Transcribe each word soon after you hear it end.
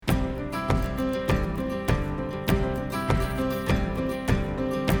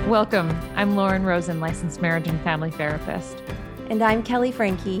Welcome. I'm Lauren Rosen, licensed marriage and family therapist. And I'm Kelly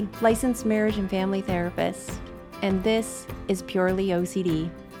Franke, licensed marriage and family therapist. And this is Purely OCD.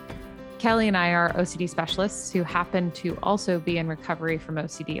 Kelly and I are OCD specialists who happen to also be in recovery from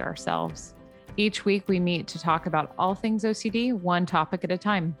OCD ourselves. Each week we meet to talk about all things OCD, one topic at a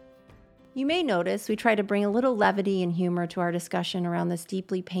time. You may notice we try to bring a little levity and humor to our discussion around this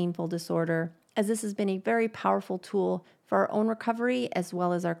deeply painful disorder, as this has been a very powerful tool for our own recovery as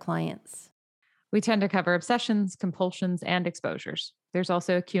well as our clients. We tend to cover obsessions, compulsions, and exposures. There's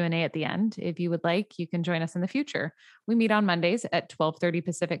also a Q&A at the end. If you would like, you can join us in the future. We meet on Mondays at 12:30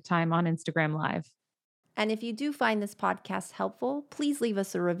 Pacific time on Instagram Live. And if you do find this podcast helpful, please leave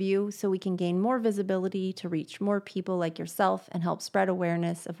us a review so we can gain more visibility to reach more people like yourself and help spread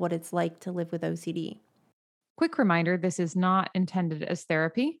awareness of what it's like to live with OCD. Quick reminder, this is not intended as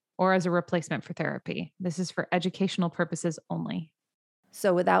therapy or as a replacement for therapy. This is for educational purposes only.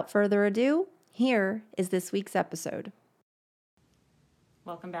 So without further ado, here is this week's episode.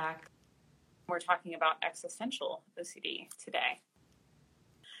 Welcome back. We're talking about existential OCD today.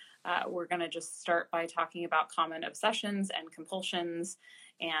 We're going to just start by talking about common obsessions and compulsions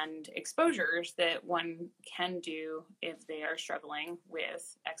and exposures that one can do if they are struggling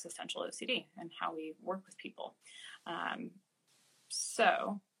with existential OCD and how we work with people.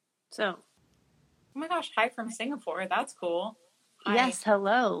 So, oh my gosh, hi from Singapore. That's cool. Hi. Yes,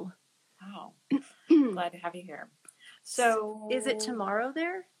 hello. Wow. Glad to have you here. So, is it tomorrow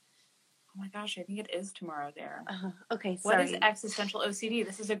there? Oh my gosh, I think it is tomorrow there. Okay, sorry. What is existential OCD?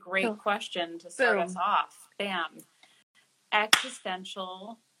 This is a great question to start us off. Bam.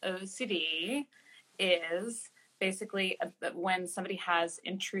 Existential OCD is basically when somebody has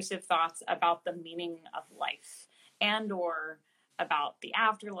intrusive thoughts about the meaning of life and or about the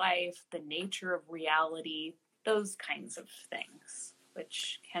afterlife, the nature of reality, those kinds of things,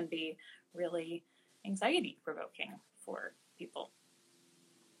 which can be really anxiety-provoking for people.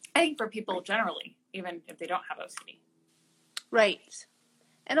 I think for people generally, even if they don't have OCD. Right.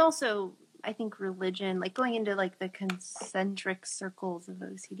 And also, I think religion, like going into like the concentric circles of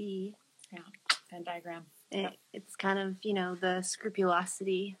OCD. Yeah, Venn diagram. It's kind of, the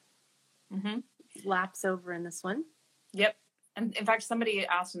scrupulosity laps over in this one. Yep. And in fact, somebody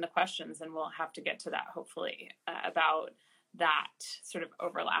asked in the questions, and we'll have to get to that hopefully, about that sort of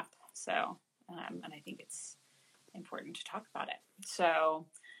overlap. So, and I think it's important to talk about it. So,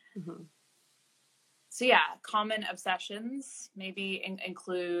 So yeah, common obsessions maybe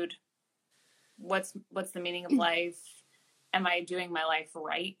include what's the meaning of life? Am I doing my life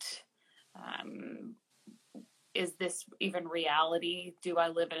right? Is this even reality? Do I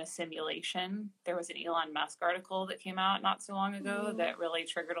live in a simulation? There was an Elon Musk article that came out not so long ago that really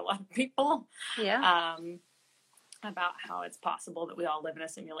triggered a lot of people. Yeah. About how it's possible that we all live in a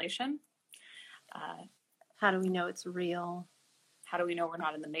simulation. How do we know it's real? How do we know we're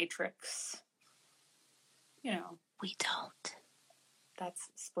not in the Matrix? We don't. That's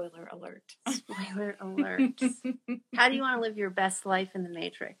spoiler alert. Spoiler alert. How do you want to live your best life in the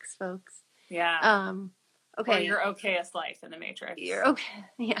Matrix, folks? Yeah. Okay. Or your okayest life in the Matrix. You're okay.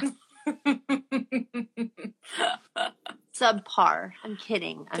 Yeah. Subpar. I'm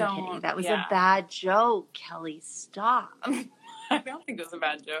kidding. I'm kidding. That was a bad joke, Kelly. Stop. I don't think it was a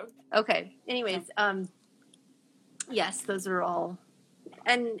bad joke. Okay. Anyways, yes, those are all.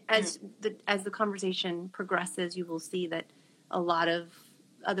 And as the conversation progresses, you will see that a lot of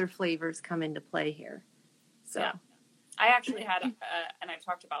other flavors come into play here. So, yeah. I actually had, and I've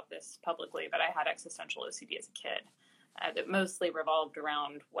talked about this publicly, but I had existential OCD as a kid that mostly revolved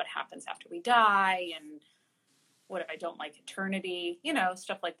around what happens after we die and what if I don't like eternity,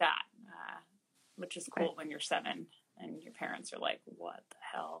 stuff like that, which is cool when you're 7 and your parents are like, what the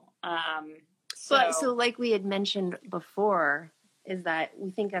hell? So like we had mentioned before, is that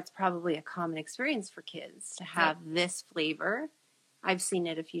we think that's probably a common experience for kids to have this flavor. I've seen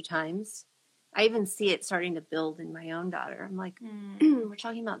it a few times. I even see it starting to build in my own daughter. I'm like, we're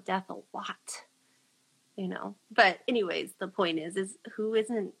talking about death a lot, But anyways, the point is who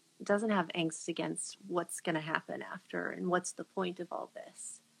doesn't have angst against what's going to happen after and what's the point of all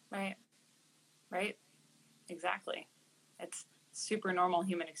this? Right. Exactly. It's super normal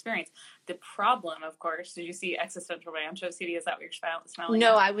human experience. The problem, of course, did you see existential ranch OCD? Is that what you're smiling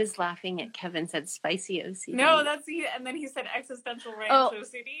No, at? I was laughing at Kevin said spicy OCD. No, and then he said existential ranch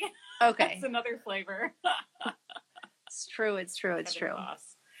OCD. Okay. That's another flavor. It's true.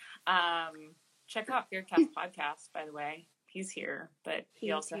 Check out Beercast podcast, by the way. He's here, but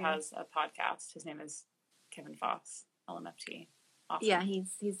he also has a podcast. His name is Kevin Foss, LMFT. Awesome. Yeah,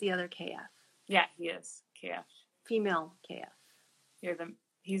 he's the other KF. Yeah, he is KF. Female KF. You're the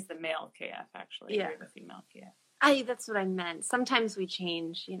He's the male KF, actually. Yeah. You're the female KF. That's what I meant. Sometimes we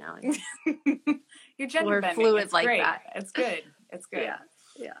change, you know. You're gender we're bending. fluid it's like great. that. It's good. It's good.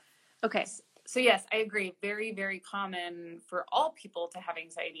 Yeah. Okay. So yes, I agree. Very, very common for all people to have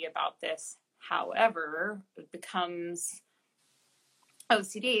anxiety about this. However, it becomes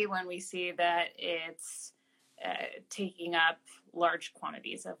OCD when we see that it's taking up large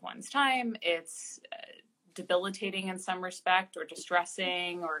quantities of one's time. It's debilitating in some respect, or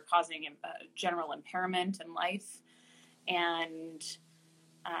distressing, or causing general impairment in life. And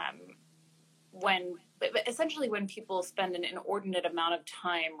essentially when people spend an inordinate amount of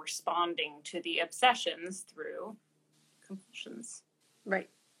time responding to the obsessions through compulsions. Right.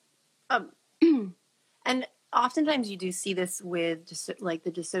 And oftentimes you do see this with just like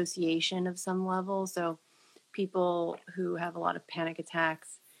the dissociation of some level. So people who have a lot of panic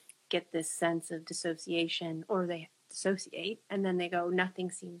attacks get this sense of dissociation, or they dissociate and then they go,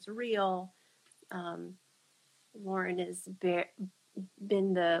 nothing seems real. Lauren has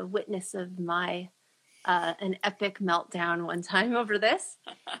been the witness of an epic meltdown one time over this.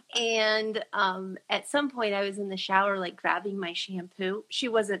 And at some point I was in the shower, like grabbing my shampoo. She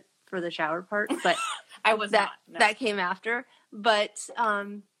wasn't for the shower part, but I was that, not. No. That came after, but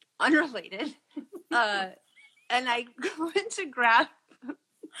unrelated. And I went to grab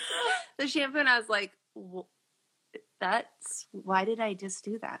the shampoo and I was like, why did I just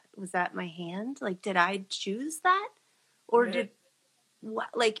do that? Was that my hand? Like, did I choose that? Or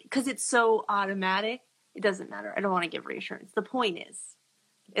because it's so automatic, it doesn't matter. I don't want to give reassurance. The point is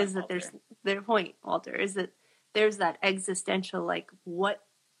that Walter, is that there's that existential, like,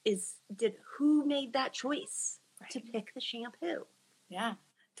 who made that choice to pick the shampoo? Yeah.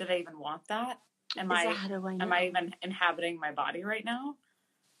 Did I even want that? Am I even inhabiting my body right now?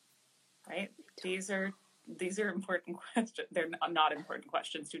 Right? These are important questions. They're not important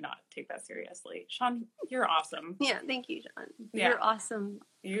questions. Do not take that seriously. Sean, you're awesome. Yeah, thank you, Sean. Yeah. You're awesome.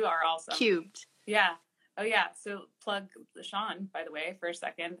 You are awesome. Cubed. Yeah. Oh, yeah. So plug Sean, by the way, for a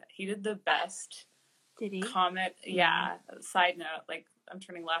second. He did the best. Did he? Comic. Yeah. Side note, like, I'm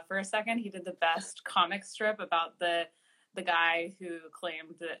turning left for a second. He did the best comic strip about the guy who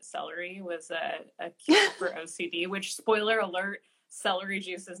claimed that celery was a cure for OCD, which, spoiler alert, celery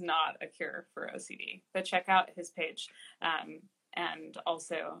juice is not a cure for OCD. But check out his page. And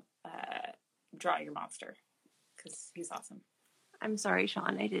also Draw Your Monster, because he's awesome. I'm sorry,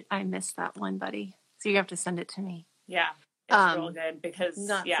 Sean. I missed that one, buddy. So you have to send it to me. Yeah. It's real good because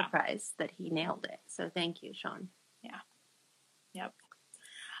not surprised that he nailed it. So thank you, Sean. Yeah. Yep.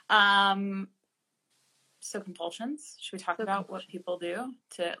 So compulsions. Should we talk about what people do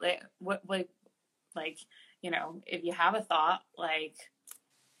to if you have a thought, like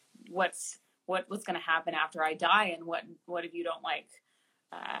what's going to happen after I die, and what if you don't like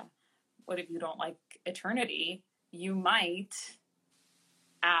eternity? You might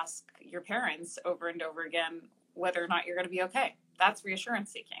ask your parents over and over again whether or not you're going to be okay. That's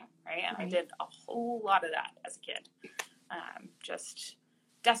reassurance seeking, right? And I did a whole lot of that as a kid. Just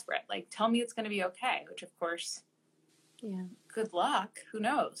desperate, like, tell me it's going to be okay, which of course, good luck. Who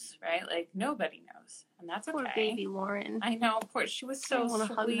knows, right? Like, nobody knows. And that's okay. Poor baby Lauren. I know, poor. She was so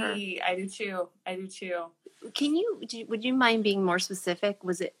sweet. I do too. Would you mind being more specific?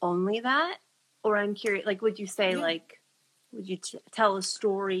 Was it only that? Or I'm curious, like, would you say, would you tell a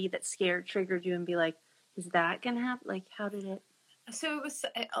story that triggered you and be like, is that going to happen? Like, how did it? So it was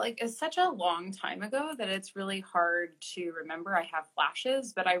it's such a long time ago that it's really hard to remember. I have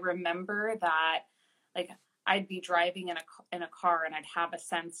flashes, but I remember that, like, I'd be driving in a car and I'd have a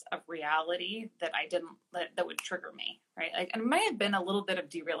sense of reality that that would trigger me, right? Like, and it may have been a little bit of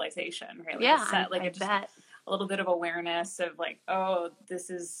derealization, right? Like, I bet. A little bit of awareness of, like, oh,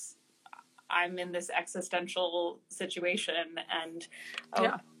 I'm in this existential situation, and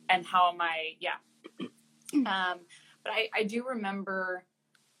and how am I? Yeah. But I do remember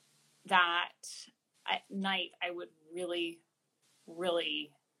that at night I would really,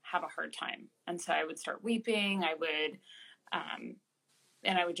 really have a hard time. And so I would start weeping. I would,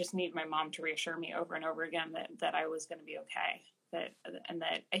 and I would just need my mom to reassure me over and over again that I was going to be okay. That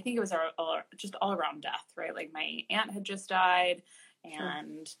I think it was just all around death, right? Like, my aunt had just died,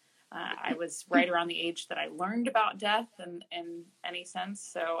 and I was right around the age that I learned about death in any sense.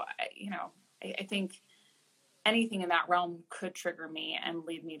 So, I think anything in that realm could trigger me and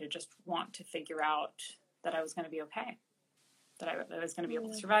lead me to just want to figure out that I was going to be okay, that I was going to be able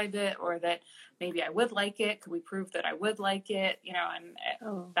to survive it, or that maybe I would like it. Could we prove that I would like it? And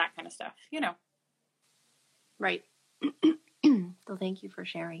that kind of stuff, Right. So thank you for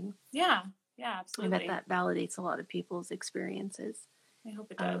sharing. Yeah, absolutely. I bet that validates a lot of people's experiences. I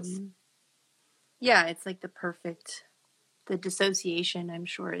hope it does. Yeah, it's like the dissociation, I'm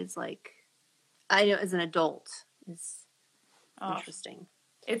sure, is like, I know as an adult is interesting.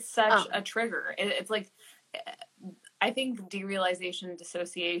 It's such a trigger. It's like, I think derealization and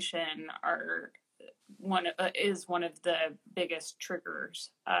dissociation is one of the biggest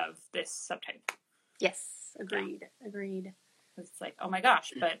triggers of this subtype. Yes, agreed. It's like, oh my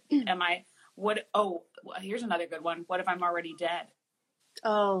gosh, but here's another good one. What if I'm already dead?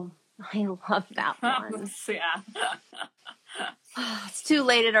 Oh, I love that one. Yeah. It's too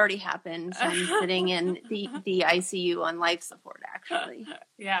late. It already happened. I'm sitting in the ICU on life support, actually.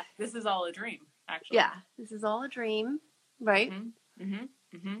 Yeah, this is all a dream, actually. Yeah, this is all a dream, right?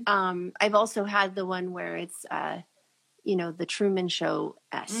 Mm-hmm. I've also had the one where it's, the Truman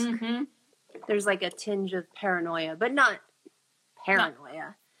Show-esque. Mm-hmm. There's like a tinge of paranoia, but not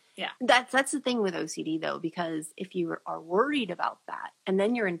paranoia. Yeah. That's the thing with OCD, though, because if you are worried about that, and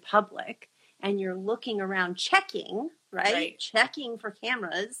then you're in public, and you're looking around checking, right? Checking for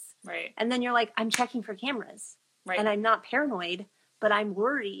cameras. Right. And then you're like, I'm checking for cameras. Right. And I'm not paranoid, but I'm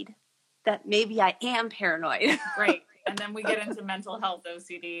worried that maybe I am paranoid. Right. And then we get into mental health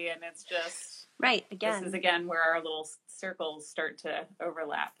OCD, and it's just... Right, again. This is, again, where our little circles start to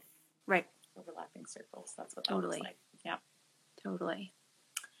overlap. Right. Overlapping circles. That's what that looks like. Yeah. Totally.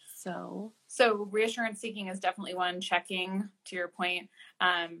 So reassurance seeking is definitely one. Checking, to your point.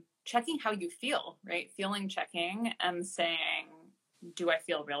 Checking how you feel, right? Feeling checking and saying, do I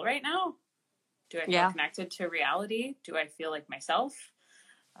feel real right now? Do I feel connected to reality? Do I feel like myself?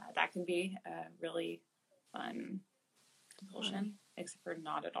 That can be a really fun compulsion, except for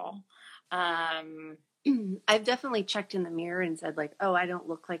not at all. I've definitely checked in the mirror and said like, oh, I don't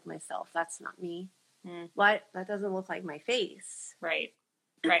look like myself. That's not me. What? That doesn't look like my face. Right.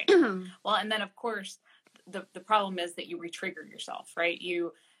 Well, and then of course the problem is that you re-trigger yourself, right?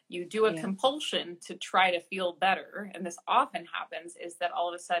 You do a compulsion to try to feel better. And this often happens is that all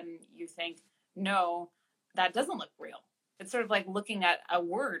of a sudden you think, no, that doesn't look real. It's sort of like looking at a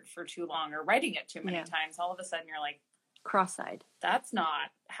word for too long or writing it too many times. All of a sudden you're like, cross-eyed.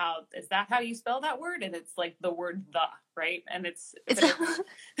 Is that how you spell that word? And it's like the word the, right? And it's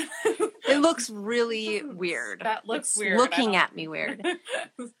it looks really weird. That looks weird. Looking at me weird.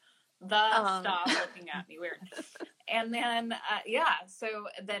 Stop looking at me weird. And then, so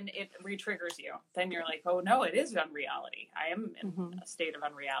then it re-triggers you. Then you're like, oh no, it is unreality. I am in a state of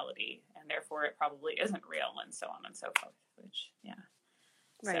unreality, and therefore it probably isn't real, and so on and so forth.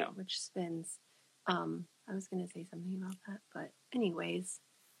 Which spins. I was going to say something about that, but anyways.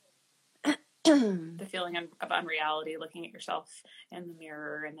 The feeling of unreality, looking at yourself in the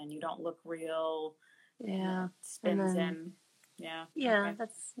mirror, and then you don't look real. Yeah. Spins in. Yeah. Yeah, okay.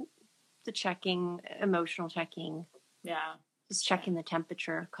 That's the checking, emotional checking. Yeah. Just checking the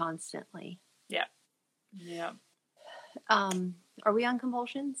temperature constantly. Yeah. Yeah. Are we on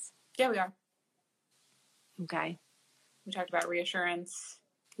compulsions? Yeah, we are. Okay. We talked about reassurance.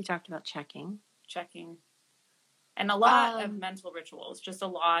 We talked about checking. And a lot of mental rituals. Just a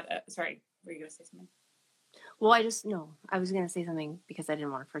lot of... Sorry, were you going to say something? Well, I was going to say something because I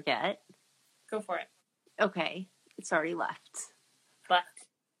didn't want to forget. Go for it. Okay. It's already left.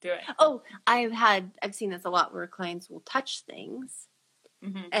 Do it. Oh, I've seen this a lot where clients will touch things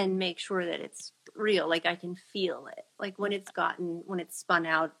and make sure that it's real. Like I can feel it. Like when it's spun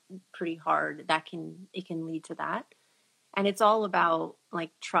out pretty hard, it can lead to that. And it's all about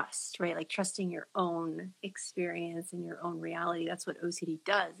like trust, right? Like trusting your own experience and your own reality. That's what OCD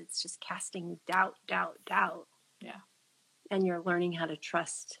does. It's just casting doubt. Yeah. And you're learning how to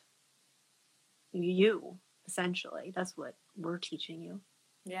trust you, essentially. That's what we're teaching you.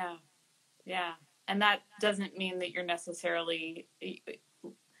 Yeah. Yeah. And that doesn't mean that you're necessarily...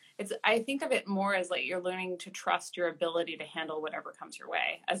 I think of it more as like you're learning to trust your ability to handle whatever comes your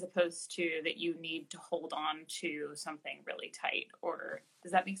way, as opposed to that you need to hold on to something really tight. Or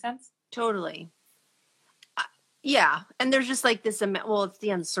does that make sense? Totally. Yeah. And there's just like this, it's the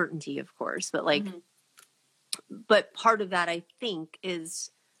uncertainty, of course, but like, but part of that I think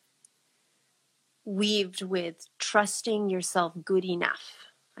is weaved with trusting yourself good enough,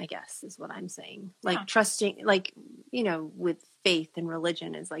 I guess is what I'm saying. Like trusting, like, with faith and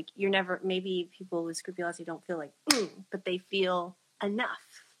religion is like, maybe people with scrupulosity don't feel like, but they feel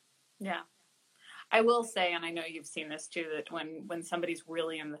enough. Yeah. I will say, and I know you've seen this too, that when somebody's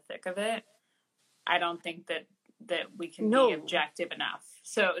really in the thick of it, I don't think that we can be objective enough.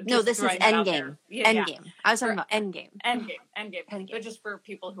 So this is Endgame. Endgame. I was talking about Endgame. Endgame. But just for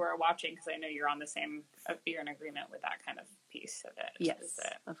people who are watching, because I know you're you're in agreement with that kind of piece of it. Yes,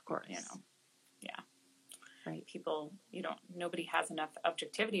 of course. Yeah. Right. People, nobody has enough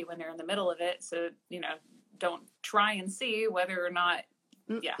objectivity when they're in the middle of it. So, don't try and see whether or not,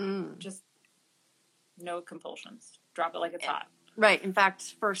 just no compulsions. Drop it like it's hot. Right. In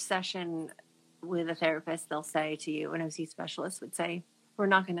fact, first session with a therapist, they'll say to you, an OC specialist would say, we're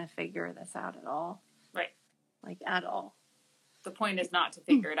not going to figure this out at all. Right. Like at all. The point is not to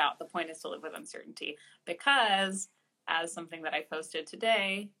figure it out. The point is to live with uncertainty, because as something that I posted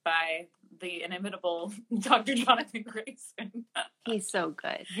today by the inimitable Dr. Jonathan Grayson. He's so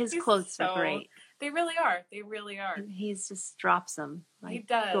good. His quotes are great. They really are. They really are. He just drops them like he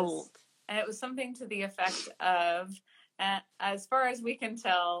does. Gold. And it was something to the effect of, as far as we can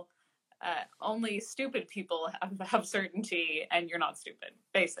tell, only stupid people have certainty, and you're not stupid,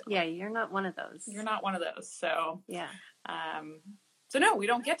 basically. Yeah, you're not one of those. You're not one of those. So, yeah. So no, we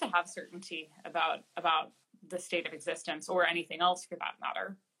don't get to have certainty about the state of existence or anything else for that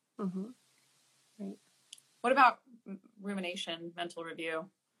matter. Mm-hmm. Right. What about rumination, mental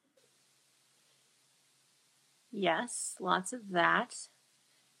review? Yes, lots of that.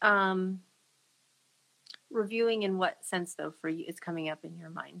 Reviewing in what sense, though, for you, is coming up in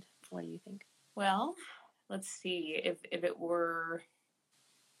your mind? What do you think? Well, let's see. If it were...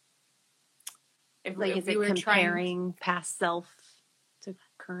 Is it comparing past self to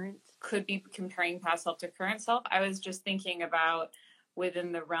current? Could be comparing past self to current self. I was just thinking about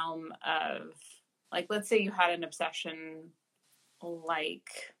within the realm of, like, let's say you had an obsession, like,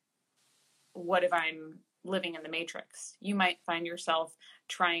 what if I'm living in the Matrix? You might find yourself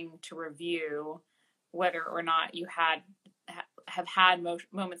trying to review whether or not you have had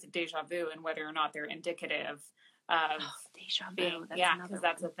moments of deja vu, and whether or not they're indicative of deja vu. Being, because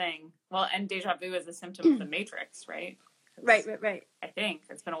that's a thing. Well, and deja vu is a symptom of the Matrix, right? Right. I think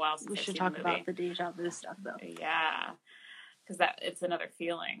it's been a while since we should talk about the deja vu stuff, though. Yeah, because it's another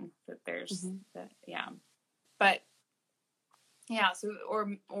feeling that there's that. Yeah, but yeah. So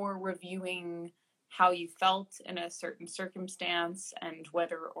or reviewing how you felt in a certain circumstance and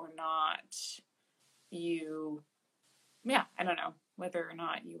whether or not you, I don't know, whether or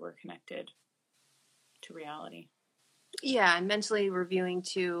not you were connected to reality. Yeah, I'm mentally reviewing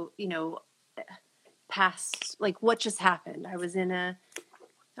to, past, like what just happened. I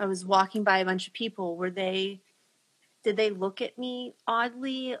was walking by a bunch of people. Did they look at me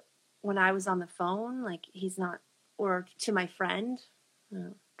oddly when I was on the phone? Like he's not, or to my friend,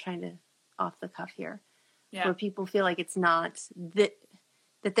 trying to off the cuff here, where people feel like it's not that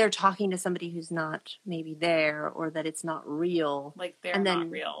they're talking to somebody who's not maybe there, or that it's not real. Like they're not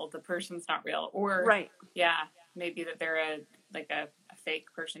real. The person's not real. Or, maybe that they're a fake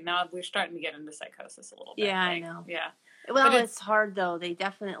person. Now we're starting to get into psychosis a little bit. Yeah, I know. Yeah. Well, it's hard though. They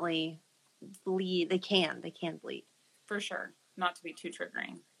definitely bleed. They can bleed. For sure. Not to be too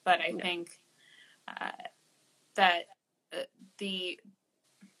triggering. But I think that the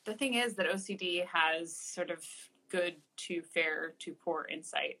thing is that OCD has sort of good to fair to poor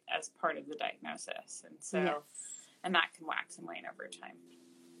insight as part of the diagnosis. And so, and that can wax and wane over time.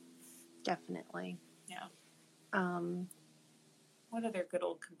 Definitely. Yeah. What other good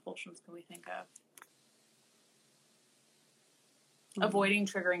old compulsions can we think of? Avoiding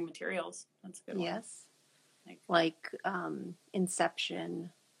triggering materials. That's a good one. Yes. Like Inception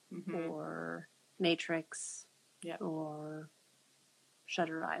or Matrix or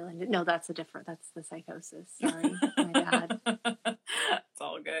Shutter Island. No, that's the psychosis. Sorry, my bad. It's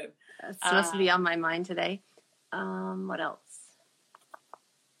all good. It's supposed to be on my mind today. What else?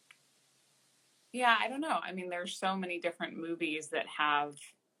 Yeah, I don't know. I mean, there's so many different movies that have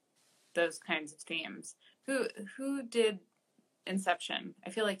those kinds of themes. Who did Inception? I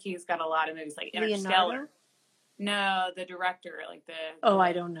feel like he's got a lot of movies, like Interstellar. Leonardo? No, the director, like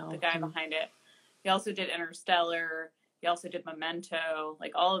I don't know. The guy behind it. He also did Interstellar. He also did Memento.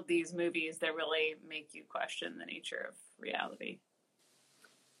 Like all of these movies that really make you question the nature of reality.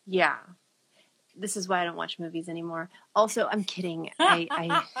 Yeah. This is why I don't watch movies anymore. Also, I'm kidding. I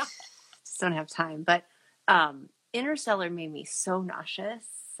just don't have time. But Interstellar made me so nauseous.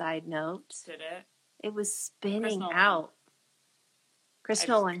 Side note. Did it? It was spinning out. Chris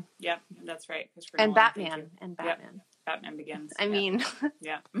Nolan. Yeah, that's right. And Batman. And Batman. Yep. Batman Begins. I mean.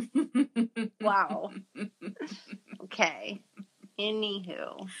 Yeah. Wow. Okay.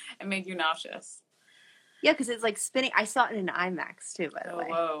 Anywho. It made you nauseous. Yeah, because it's like spinning. I saw it in IMAX too, by the way.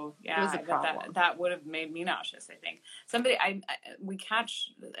 Whoa. Yeah. It was a problem. That would have made me nauseous, I think. The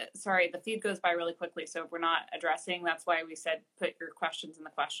feed goes by really quickly, so if we're not addressing, that's why we said put your questions in the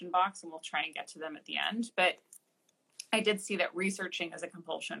question box and we'll try and get to them at the end. But I did see that researching is a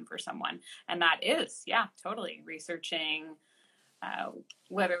compulsion for someone. And that is, totally. Researching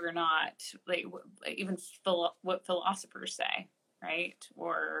whether or not, like, even what philosophers say, right?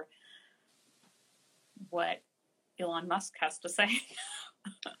 Or what Elon Musk has to say.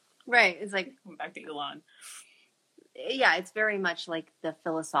 Right. It's like, going back to Elon. Yeah, it's very much like the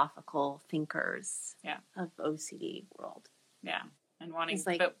philosophical thinkers of OCD world. Yeah. And wanting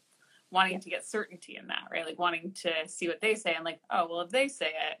to get certainty in that, right? Like wanting to see what they say and like, oh, well, if they say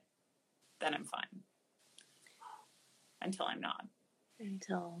it, then I'm fine. Until I'm not.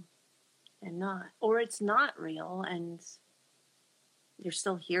 Until I'm not. Or it's not real and you're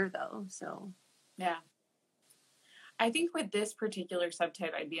still here though, so. Yeah. I think with this particular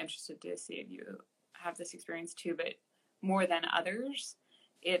subtype, I'd be interested to see if you have this experience too, but more than others,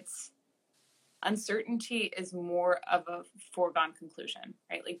 it's uncertainty is more of a foregone conclusion,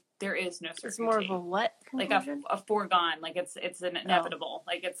 right? Like there is no certainty. It's more of a what conclusion? Like a foregone, like it's an inevitable.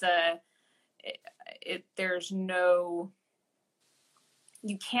 Like it's there's no,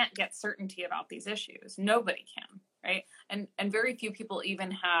 you can't get certainty about these issues. Nobody can, right? And very few people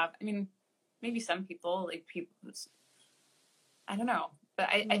even have, I mean, maybe some people, like people, I don't know, but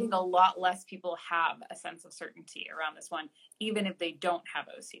I think a lot less people have a sense of certainty around this one, even if they don't have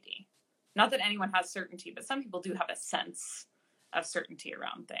OCD. Not that anyone has certainty, but some people do have a sense of certainty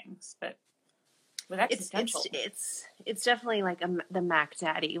around things. But with existential, it's definitely like the Mac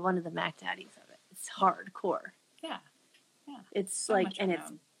Daddy, one of the Mac Daddies of it. It's hardcore. Yeah. It's so like, and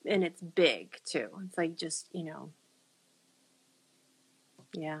it's big too. It's like just,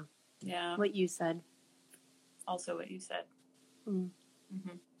 yeah. What you said. Also, what you said.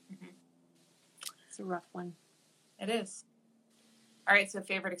 It's a rough one. It is. All right. So,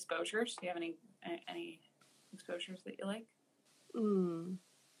 favorite exposures? Do you have any exposures that you like?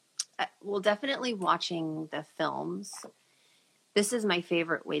 Well, definitely watching the films. This is my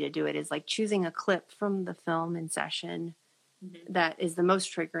favorite way to do it, is like choosing a clip from the film in session that is the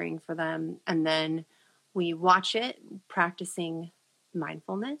most triggering for them. And then we watch it, practicing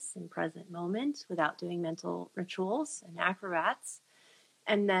mindfulness and present moment without doing mental rituals and acrobats.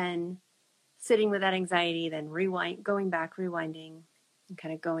 And then sitting with that anxiety, then going back, rewinding, and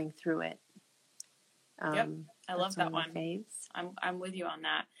kind of going through it. Yep. I love that one. I'm with you on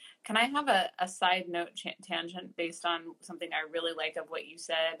that. Can I have a side note tangent based on something I really like of what you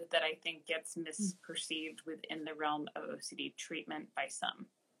said that I think gets misperceived within the realm of OCD treatment by some?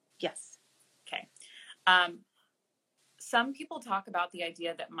 Yes. Okay. Some people talk about the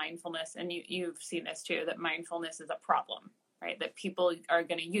idea that mindfulness, and you've seen this too, that mindfulness is a problem, right? That people are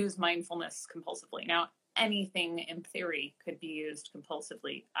going to use mindfulness compulsively. Now, anything in theory could be used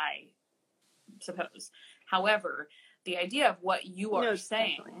compulsively, I suppose. However, the idea of what you are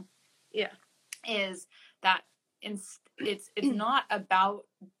saying is that it's not about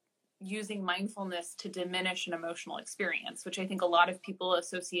using mindfulness to diminish an emotional experience, which I think a lot of people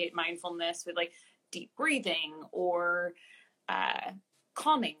associate mindfulness with, like deep breathing or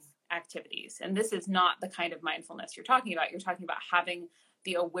calming activities. And this is not the kind of mindfulness you're talking about. You're talking about having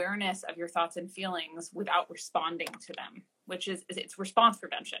the awareness of your thoughts and feelings without responding to them, which is it's response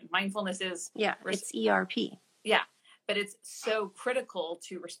prevention. Mindfulness is... it's ERP. Yeah, but it's so critical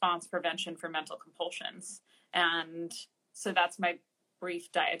to response prevention for mental compulsions. And so that's my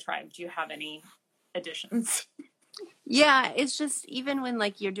brief diatribe. Do you have any additions? Yeah, it's just even when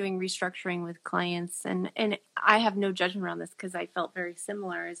like you're doing restructuring with clients, and I have no judgment around this because I felt very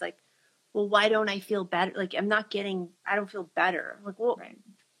similar. It's like, well, why don't I feel better? Like I don't feel better. Like, well, right.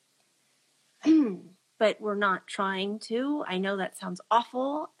 But we're not trying to. I know that sounds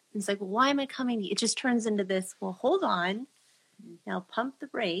awful. It's like, well, why am I coming to you? It just turns into this, well, hold on. Now pump the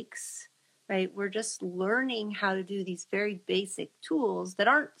brakes, right? We're just learning how to do these very basic tools that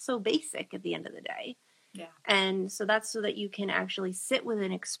aren't so basic at the end of the day. Yeah. And so that's so that you can actually sit with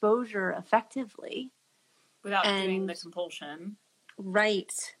an exposure effectively. Without doing the compulsion.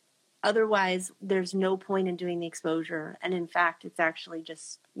 Right. Otherwise, there's no point in doing the exposure. And in fact, it's actually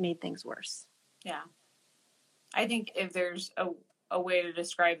just made things worse. Yeah. I think if there's a way to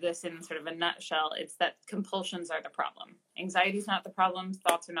describe this in sort of a nutshell, it's that compulsions are the problem. Anxiety is not the problem.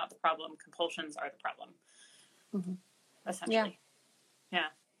 Thoughts are not the problem. Compulsions are the problem. Essentially. Yeah.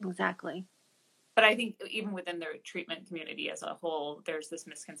 Exactly. But I think even within the treatment community as a whole, there's this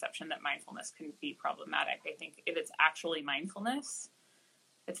misconception that mindfulness can be problematic. I think if it's actually mindfulness,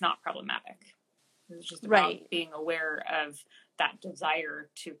 it's not problematic. It's just about being aware of that desire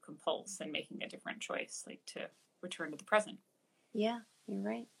to compulse and making a different choice, like to return to the present. Yeah, you're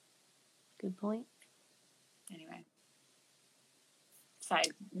right. Good point. Anyway.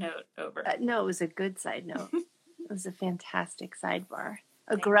 Side note over. No, it was a good side note. It was a fantastic sidebar.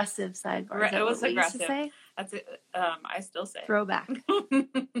 Aggressive sidebar. Is that it was what aggressive. Used to say? That's it. I still say throwback.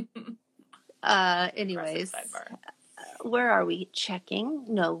 Anyways, where are we? Checking?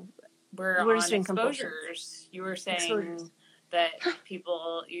 No, we're on exposures. You were saying that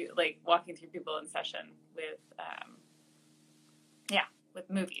people, like walking through people in session with, with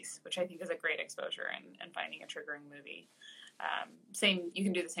movies, which I think is a great exposure, and finding a triggering movie. You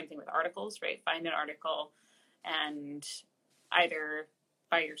can do the same thing with articles, right? Find an article and either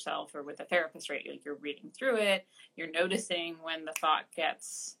by yourself or with a therapist, right? Like you're reading through it, you're noticing when the thought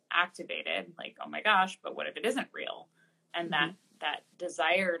gets activated, like, oh my gosh, but what if it isn't real? And that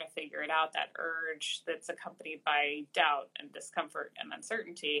desire to figure it out, that urge that's accompanied by doubt and discomfort and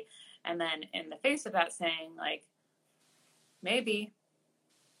uncertainty. And then in the face of that saying, like, maybe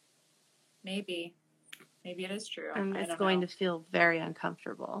it is true. And it's going to feel very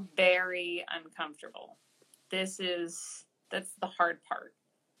uncomfortable. Very uncomfortable. That's the hard part.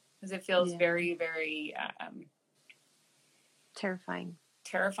 Because it feels very, very terrifying.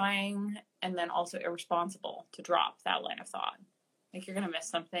 Terrifying, and then also irresponsible to drop that line of thought. Like you're going to miss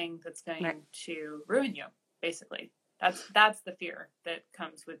something that's going to ruin you, basically. That's the fear that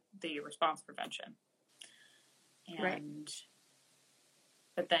comes with the response prevention. And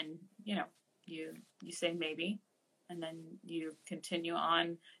but then, you say maybe, and then you continue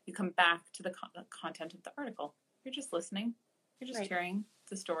on. You come back to the content of the article. You're just listening. You're just hearing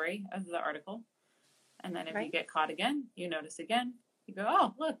the story of the article. And then if you get caught again, you notice again. You go,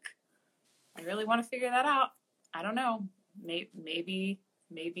 oh, look, I really want to figure that out. I don't know. Maybe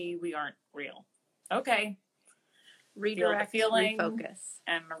we aren't real. Okay. Redirect, feel the feeling, refocus.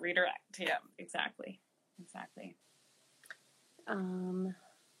 And redirect. Yeah, exactly.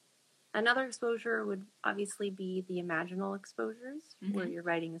 Another exposure would obviously be the imaginal exposures, where you're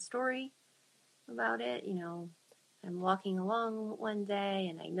writing a story about it. I'm walking along one day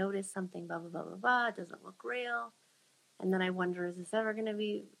and I notice something, blah, blah, blah, blah, blah. It doesn't look real. And then I wonder, is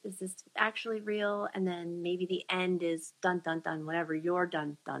this actually real? And then maybe the end is dun, dun, dun, whatever your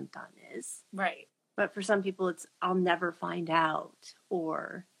dun, dun, dun is. Right. But for some people, it's, I'll never find out,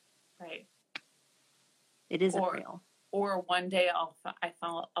 or it isn't real. Or one day I'll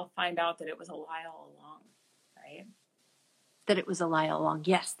find out that it was a lie all along, right? That it was a lie all along.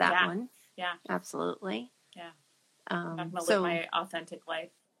 Yes, that one. Yeah. Absolutely. Yeah. I'm going to live my authentic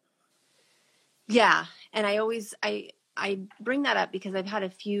life. Yeah. And I bring that up because I've had a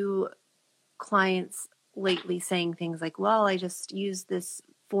few clients lately saying things like, well, I just used this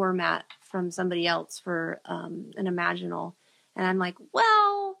format from somebody else for an imaginal. And I'm like,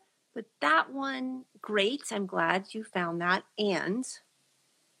 well, but that one, great. I'm glad you found that. And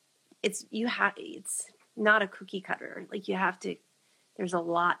it's not a cookie cutter. Like there's a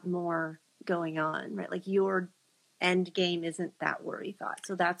lot more going on, right? Like your end game isn't that worry thought.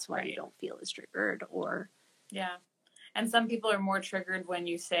 So that's why you don't feel as triggered or. Yeah. And some people are more triggered when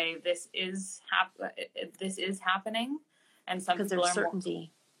you say this is happening. And some people are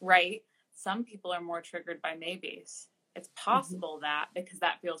certainty. Right. Some people are more triggered by maybes. It's possible that because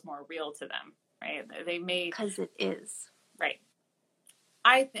that feels more real to them, right? They may because it is right.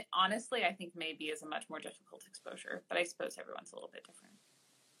 Honestly, I think maybe is a much more difficult exposure, but I suppose everyone's a little bit different.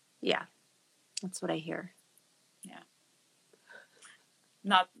 Yeah, that's what I hear. Yeah,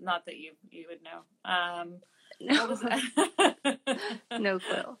 not that you would know. No, no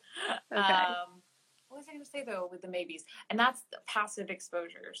clue. Okay. What was I going to say though with the maybes? And that's the passive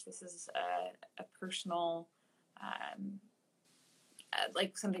exposures. This is a personal.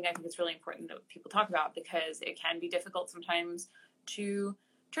 Like something I think is really important that people talk about because it can be difficult sometimes to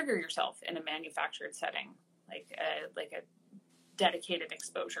trigger yourself in a manufactured setting, like a dedicated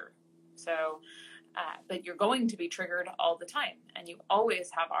exposure. So, but you're going to be triggered all the time, and you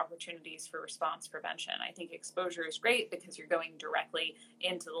always have opportunities for response prevention. I think exposure is great because you're going directly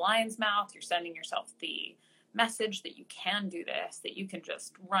into the lion's mouth. You're sending yourself the message that you can do this, that you can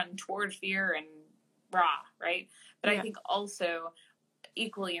just run toward fear and right? But I think also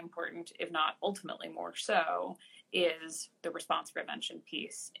equally important, if not ultimately more so, is the response prevention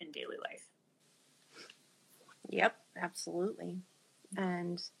piece in daily life. Yep, absolutely.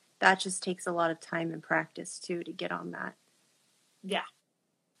 And that just takes a lot of time and practice too to get on that. Yeah.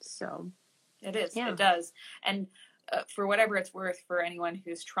 So it is. Yeah. It does. And for whatever it's worth, for anyone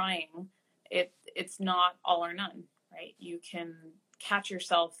who's trying, it's not all or none, right? You can catch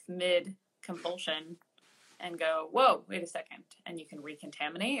yourself mid compulsion and go, whoa, wait a second. And you can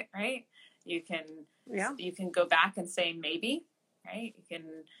recontaminate, right? You can go back and say maybe, right? You can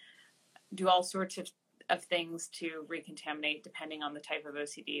do all sorts of things to recontaminate depending on the type of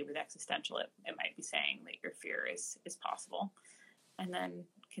OCD. With existential, it might be saying that your fear is possible. and then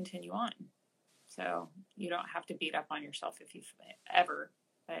continue on. So you don't have to beat up on yourself if you ever,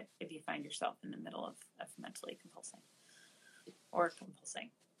 but if you find yourself in the middle of mentally compulsing or compulsing.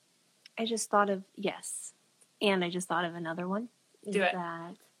 I just thought of, yes. And I just thought of another one. Do it.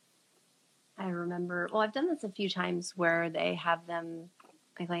 That I remember, well, I've done this a few times where they have them,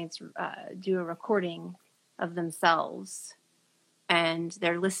 my clients do a recording of themselves and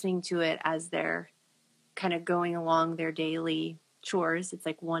they're listening to it as they're kind of going along their daily chores. It's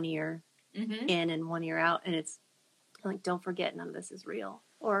like one ear in and one ear out. And it's like, don't forget, none of this is real.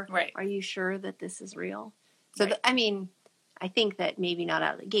 Or are you sure that this is real? So, I mean, I think that maybe not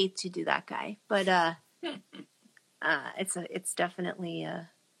out of the gates you do that guy, but it's definitely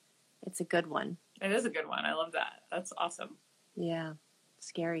it's a good one. It is a good one. I love that. That's awesome. Yeah,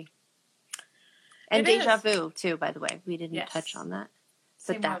 scary. And deja vu too, by the way. We didn't touch on that.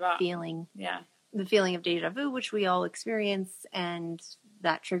 But that feeling, the feeling of deja vu, which we all experience, and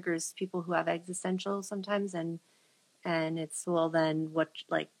that triggers people who have existential sometimes, and it's, well, then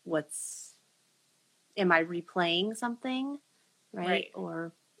what's, am I replaying something, right?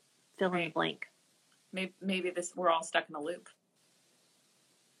 Or fill in the blank. Maybe we're all stuck in a loop.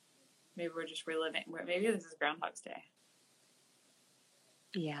 Maybe we're just reliving. Maybe this is Groundhog's Day.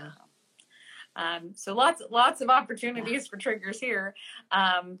 Yeah. So lots of opportunities for triggers here.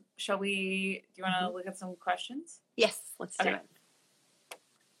 Do you want to look at some questions? Yes, let's do it.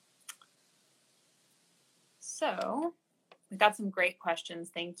 So we got some great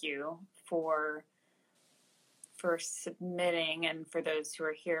questions. Thank you for submitting, and for those who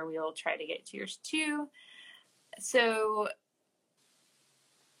are here, we will try to get to yours too. So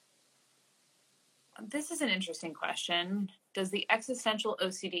this is an interesting question. Does the existential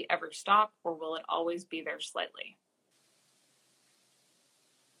OCD ever stop, or will it always be there slightly?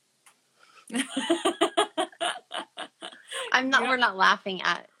 We're not laughing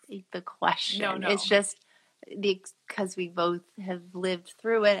at the question. No. It's just because we both have lived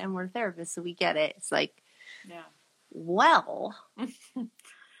through it and we're therapists, so we get it. It's like, well,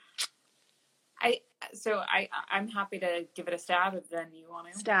 I'm happy to give it a stab if then you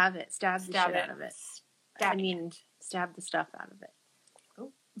want to. Stab the shit out of it. Stab the stuff out of it.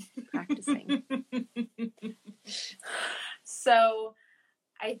 Oh. Practicing. So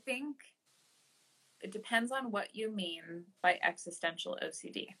I think it depends on what you mean by existential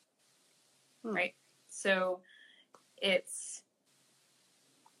OCD, right? So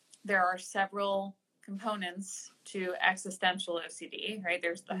there are several components to existential OCD, right?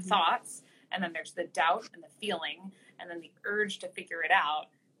 There's the thoughts, and then there's the doubt and the feeling, and then the urge to figure it out,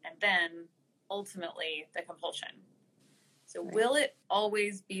 and then ultimately the compulsion. So will it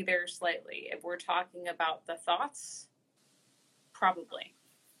always be there slightly? If we're talking about the thoughts, probably.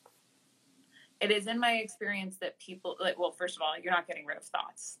 It is in my experience that people, first of all, you're not getting rid of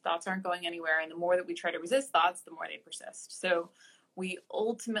thoughts. Thoughts aren't going anywhere, and the more that we try to resist thoughts, the more they persist. So we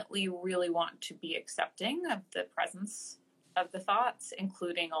ultimately really want to be accepting of the presence of the thoughts,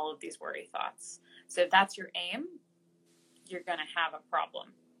 including all of these worry thoughts. So if that's your aim, you're going to have a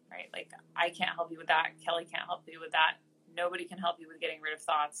problem, right? Like, I can't help you with that. Kelly can't help you with that. Nobody can help you with getting rid of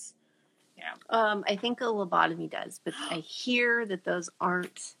thoughts. You know. I think a lobotomy does, but I hear that those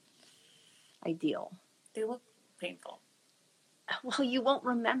aren't ideal. They look painful. Well, you won't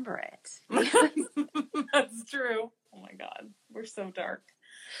remember it. That's true. Oh my God, we're so dark.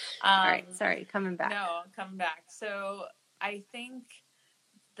 All right, sorry, coming back. No, coming back. So I think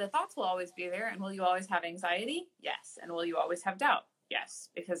the thoughts will always be there. And will you always have anxiety? Yes. And will you always have doubt? Yes,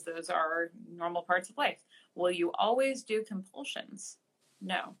 because those are normal parts of life. Will you always do compulsions?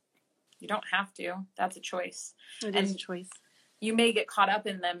 No. You don't have to. That's a choice. It is a choice. You may get caught up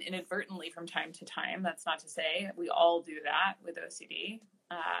in them inadvertently from time to time. That's not to say we all do that with OCD.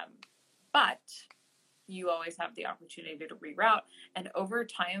 But you always have the opportunity to reroute. And over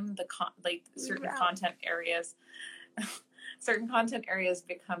time, certain content areas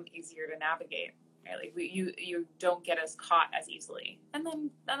become easier to navigate. Right? Like you don't get as caught as easily. And then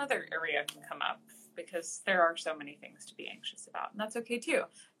another area can come up because there are so many things to be anxious about. And that's okay too.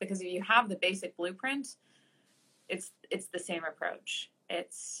 Because if you have the basic blueprint, it's the same approach.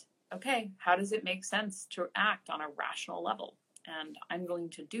 It's, okay, how does it make sense to act on a rational level? And I'm going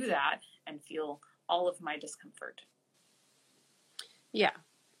to do that and feel all of my discomfort. Yeah.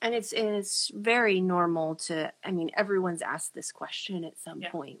 And it's very normal to, I mean, everyone's asked this question at some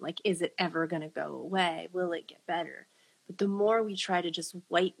point. Like, is it ever going to go away? Will it get better? But the more we try to just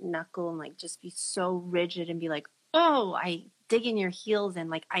white knuckle and like just be so rigid and be like, oh, I dig in your heels and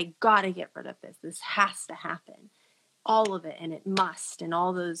like, I got to get rid of this. This has to happen. All of it, and it must, and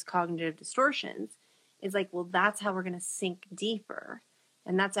all those cognitive distortions, is like, well, that's how we're going to sink deeper.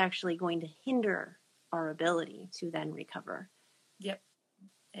 And that's actually going to hinder our ability to then recover. Yep.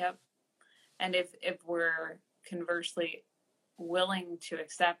 And if we're conversely willing to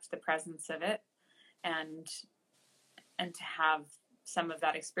accept the presence of it and to have some of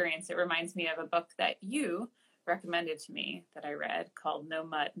that experience, it reminds me of a book that you recommended to me that I read called No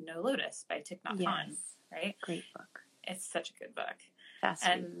Mud, No Lotus by Thich Nhat Hanh, right? Great book. It's such a good book.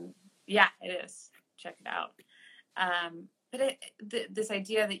 And yeah, it is. Check it out. But this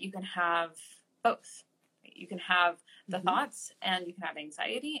idea that you can have both. You can have the thoughts, and you can have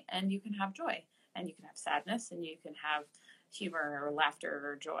anxiety, and you can have joy, and you can have sadness, and you can have humor or laughter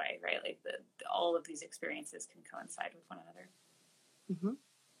or joy, right? Like all of these experiences can coincide with one another. Mm-hmm.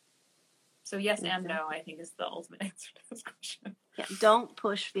 So yes and no, I think, is the ultimate answer to this question. Yeah, don't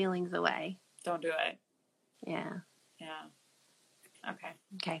push feelings away. Don't do it. Yeah.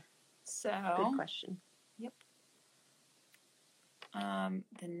 Okay. So good question. Yep.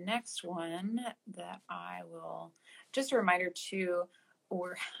 The next one that I will, just a reminder too,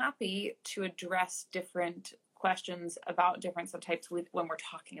 we're happy to address different questions about different subtypes when we're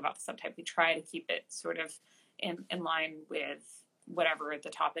talking about the subtype. We try to keep it sort of in line with whatever the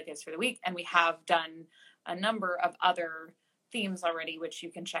topic is for the week. And we have done a number of other themes already, which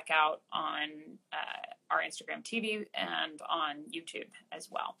you can check out on our Instagram TV and on YouTube as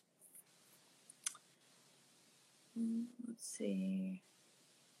well. Let's see.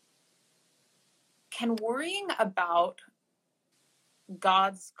 Can worrying about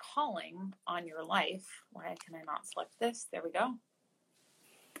God's calling on your life, why can I not select this? There we go.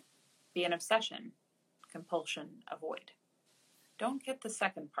 Be an obsession, compulsion, avoid. Don't get the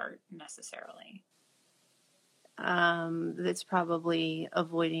second part necessarily. That's probably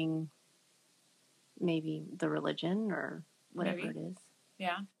avoiding maybe the religion or whatever it is.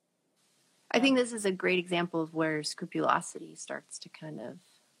 Yeah. I think this is a great example of where scrupulosity starts to kind of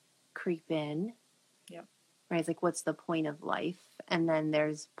creep in. Yep. Right? It's like, what's the point of life? And then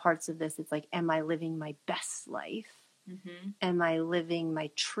there's parts of this. It's like, am I living my best life? Mm-hmm. Am I living my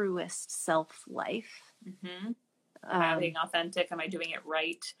truest self life? Mm-hmm. Am I being authentic? Am I doing it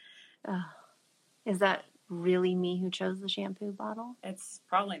right? Is that really me who chose the shampoo bottle? It's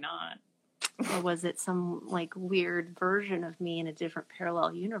probably not. Or was it some like weird version of me in a different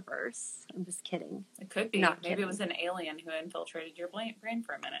parallel universe? I'm just kidding. It could be. Maybe it was an alien who infiltrated your brain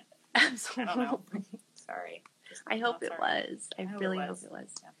for a minute. Absolutely. I don't know. Sorry. I hope it was. I really hope it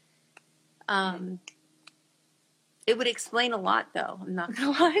was. Yeah. It would explain a lot, though. I'm not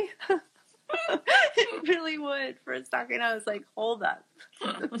gonna lie. It really would. For a second, I was like, "Hold up."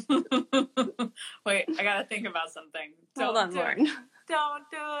 Wait, I gotta think about something. Hold on, Lauren. Don't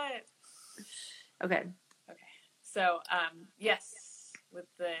do it. Okay. So, yes,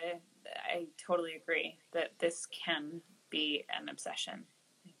 I totally agree that this can be an obsession.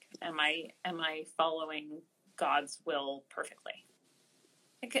 Am I following God's will perfectly?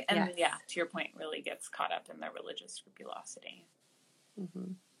 And to your point, really gets caught up in the religious scrupulosity.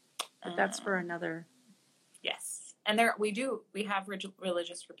 Mm-hmm. But that's for another. Yes, and we have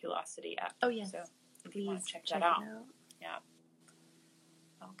religious scrupulosity up. Oh yes, so if you please want to check that out. Yeah.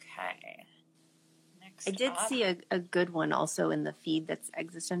 Okay. Next, I did see a good one also in the feed that's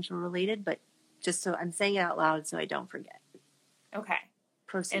existential related, but just so I'm saying it out loud so I don't forget. Okay.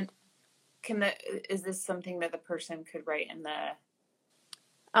 Proceed. And is this something that the person could write in the?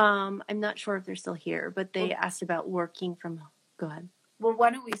 I'm not sure if they're still here, but they asked about working from. Go ahead. Well,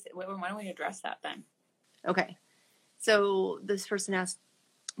 why don't we address that then? Okay. So this person asked,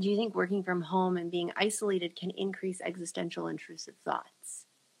 do you think working from home and being isolated can increase existential intrusive thoughts?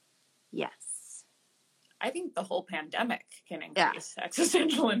 Yes. I think the whole pandemic can increase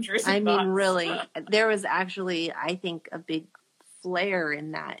existential intrusive thoughts. I mean, really, there was actually, I think, a big flare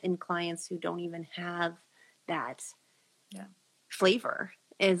in that in clients who don't even have that flavor.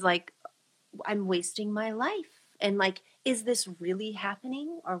 Is like, I'm wasting my life. And like, is this really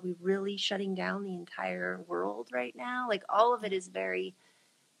happening? Are we really shutting down the entire world right now? Like, all of it is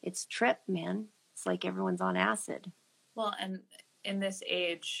it's trip, man. It's like everyone's on acid. Well, and in this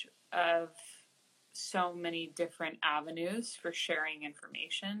age of so many different avenues for sharing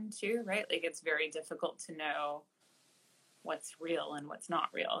information too, right? Like, it's very difficult to know what's real and what's not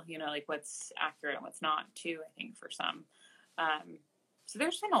real, like what's accurate and what's not too, I think, for some. So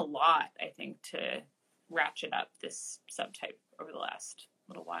there's been a lot, I think, to ratchet up this subtype over the last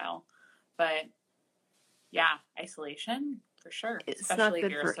little while. But yeah, isolation for sure. It's especially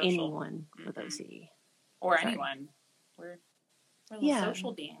not good for anyone with OCD. Or anyone. We're little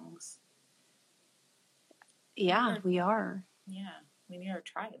social beings. Yeah, we are. Yeah, we need our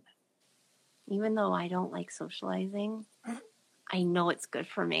tribe. even though I don't like socializing, I know it's good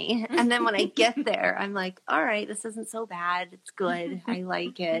for me. And then when I get there, I'm like, all right, this isn't so bad. It's good. I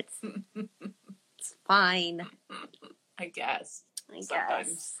like it. It's fine. I guess.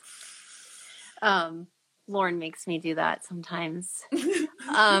 Sometimes. Lauren makes me do that sometimes.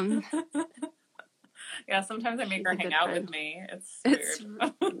 Yeah, sometimes I make her hang out with me. It's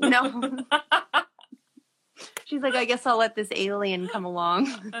weird. No. She's like, I guess I'll let this alien come along.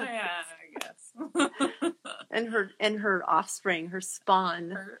 Yeah, I guess. and her offspring, her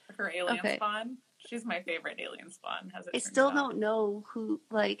spawn. Her alien spawn. She's my favorite alien spawn. I still don't know who,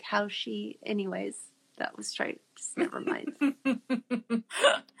 like, how she. Anyways, that was trite. Just never mind.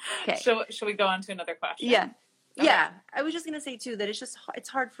 Okay. Shall we go on to another question? Yeah. Okay. Yeah. I was just gonna say too that it's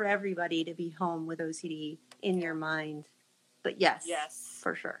hard for everybody to be home with OCD in your mind, but yes,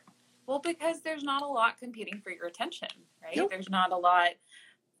 for sure. Well, because there's not a lot competing for your attention, right? Nope. There's not a lot.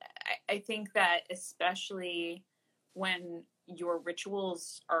 I think that especially when your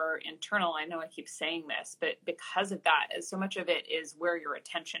rituals are internal, I know I keep saying this, but because of that, so much of it is where your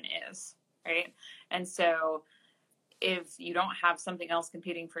attention is, right? And so if you don't have something else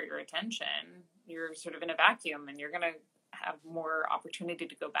competing for your attention, you're sort of in a vacuum, and you're going to have more opportunity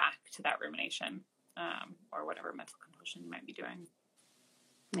to go back to that rumination or whatever mental compulsion you might be doing.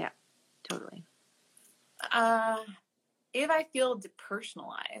 Yeah, totally. If I feel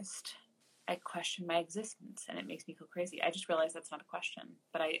depersonalized, I question my existence, and it makes me feel crazy. I just realized that's not a question,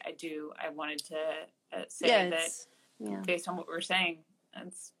 but I wanted to say that based on what we were saying,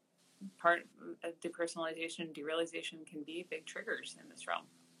 it's part of depersonalization, derealization can be big triggers in this realm.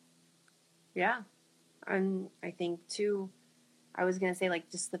 Yeah. And I think too, I was going to say, like,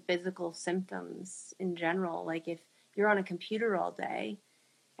 just the physical symptoms in general. Like, if you're on a computer all day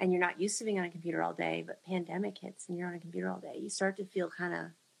and you're not used to being on a computer all day, but pandemic hits and you're on a computer all day, you start to feel kind of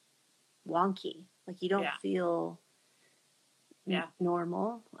wonky. Like, you don't feel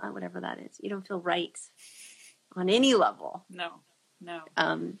normal, whatever that is. You don't feel right on any level. No.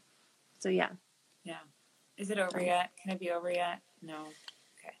 So, yeah. Yeah. Is it over yet? Can it be over yet? No.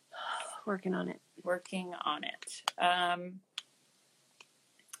 Okay. Working on it.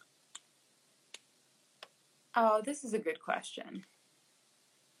 Oh, this is a good question.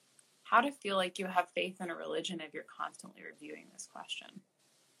 How to feel like you have faith in a religion if you're constantly reviewing this question?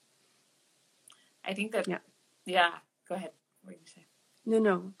 I think that, go ahead. What did you say?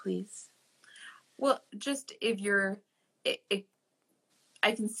 No, please. Well, just if you're,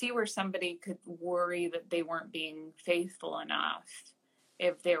 I can see where somebody could worry that they weren't being faithful enough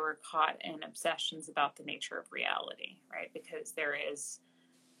if they were caught in obsessions about the nature of reality, right? Because there's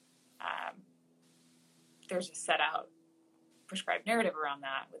a set out prescribed narrative around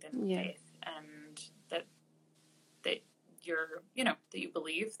that within the faith, and that you're, that you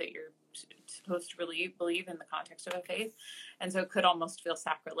believe that you're supposed to really believe in the context of a faith. And so it could almost feel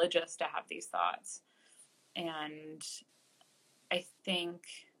sacrilegious to have these thoughts. And I think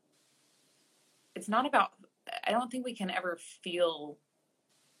it's not about, I don't think we can ever feel,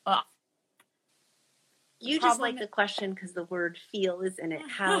 you just like the question because the word feel is in it.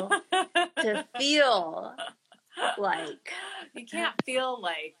 How to feel like. You can't feel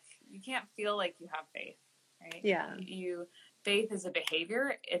like you have faith, right? Yeah. Faith is a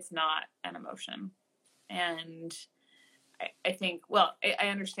behavior. It's not an emotion. And I think, I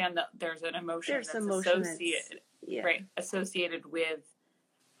understand that there's an emotion associated with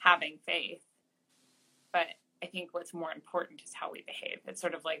having faith. But I think what's more important is how we behave. It's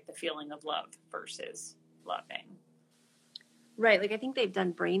sort of like the feeling of love versus loving. Right. Like, I think they've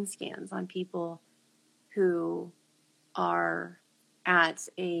done brain scans on people who are at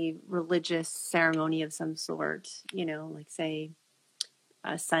a religious ceremony of some sort, like, say,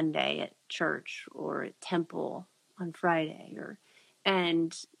 a Sunday at church or at temple on Friday,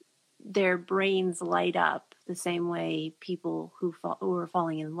 and their brains light up the same way people who are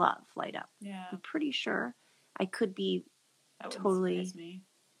falling in love light up. Yeah. I'm pretty sure. I could be totally. Surprise me.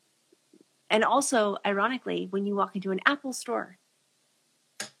 And also, ironically, when you walk into an Apple store.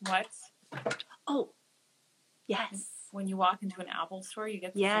 What? Oh, yes. When you walk into an Apple store, you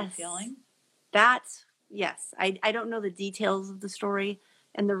get the same feeling? Yes. I don't know the details of the story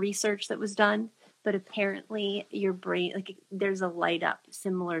and the research that was done, but apparently your brain, like, there's a light up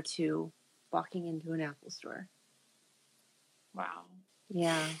similar to walking into an Apple store. Wow.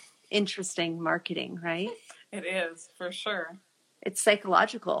 Yeah. Interesting marketing, right? It is, for sure. It's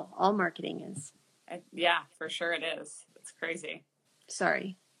psychological. All marketing is. Yeah, for sure it is. It's crazy.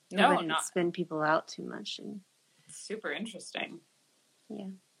 Sorry. No, I didn't spin people out too much. Super interesting. Yeah.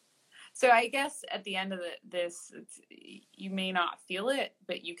 So I guess at the end of this, you may not feel it,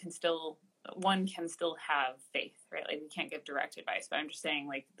 but you can still one can still have faith, right? Like we can't give direct advice, but I'm just saying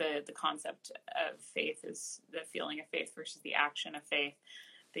like the concept of faith is the feeling of faith versus the action of faith.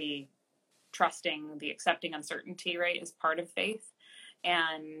 The trusting, the accepting uncertainty, right, is part of faith.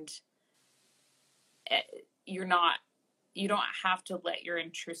 And you don't have to let your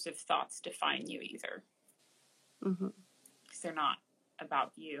intrusive thoughts define you either. Because they're not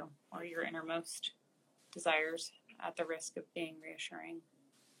about you or your innermost desires, at the risk of being reassuring.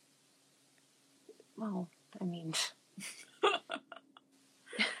 Well, I mean,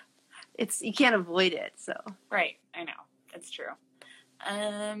 you can't avoid it, so. Right, I know. It's true.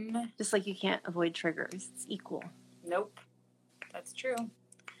 Just like you can't avoid triggers. It's equal. Nope. That's true.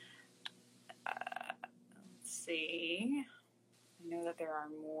 Let's see. I know that there are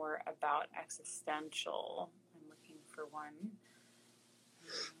more about existential. I'm looking for one.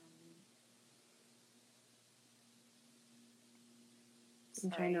 I'm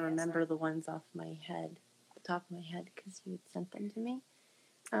trying to remember the ones off my head, the top of my head, because you had sent them to me.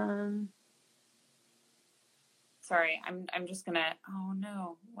 Sorry, I'm just gonna. Oh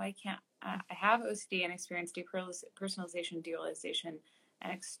no, why can't I have OCD and experience depersonalization, dualization,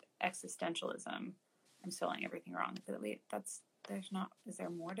 and existentialism? I'm spelling everything wrong. But wait, there's not. Is there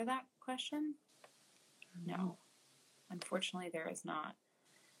more to that question? No, unfortunately, there is not.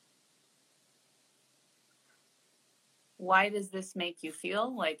 Why does this make you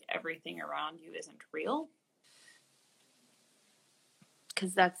feel like everything around you isn't real?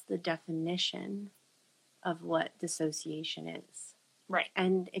 Because that's the definition of what dissociation is. Right.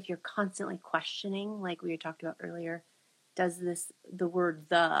 And if you're constantly questioning, like we talked about earlier, does the word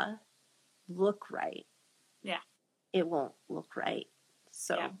 "the" look right? Yeah. It won't look right.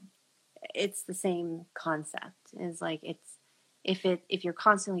 So it's the same concept. It's like if you're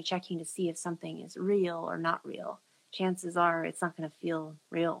constantly checking to see if something is real or not real, chances are it's not going to feel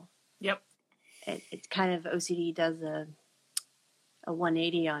real. Yep. It kind of OCD does a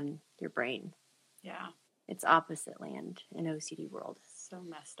 180 on your brain. Yeah. It's opposite land in OCD world. So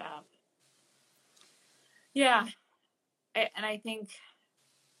messed up. Yeah. And I think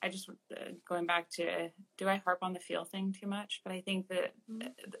I just, going back to, do I harp on the feel thing too much? But I think that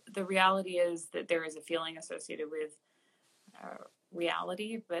the reality is that there is a feeling associated with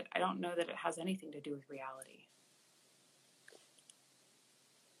reality, but I don't know that it has anything to do with reality.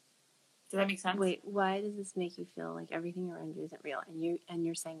 Does that make sense? Wait, why does this make you feel like everything around you isn't real? And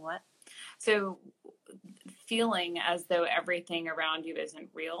you're saying what? So feeling as though everything around you isn't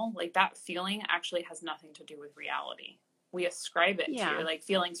real, like that feeling actually has nothing to do with reality. We ascribe it to like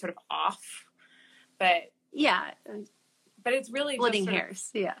feeling sort of off, but it's really splitting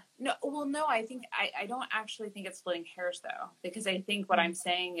hairs. No, I think I don't actually think it's splitting hairs though, because I think what I'm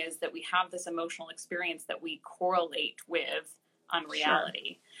saying is that we have this emotional experience that we correlate with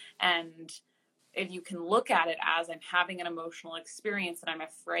unreality. Sure. And if you can look at it as I'm having an emotional experience and I'm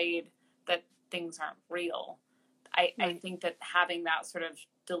afraid that things aren't real, I think that having that sort of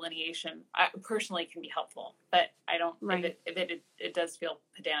delineation personally can be helpful, but I don't, if it does feel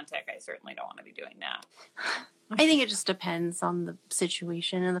pedantic, I certainly don't want to be doing that. I think it just depends on the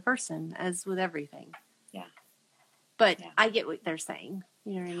situation and the person, as with everything. Yeah. But I get what they're saying.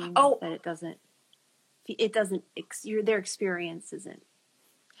 You know what I mean? That it doesn't, their experience isn't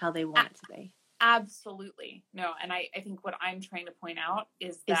how they want it to be. Absolutely. No. And I think what I'm trying to point out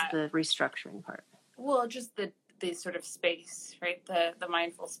is the restructuring part. Well, just the sort of space, right? The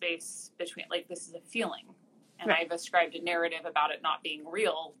mindful space between, like, this is a feeling. And I've ascribed a narrative about it not being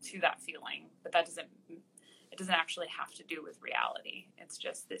real to that feeling, but it doesn't actually have to do with reality. It's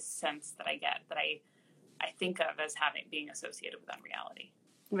just this sense that I get that I think of as being associated with unreality.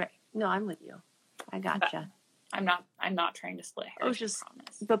 Right. No, I'm with you. I gotcha. But I'm not trying to split hairs. I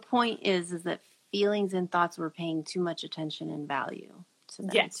promise. The point is that feelings and thoughts were paying too much attention and value to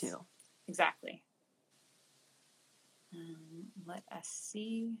them too. Exactly. Let us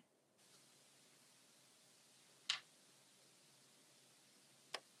see.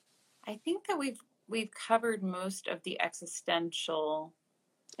 I think that we've covered most of the existential.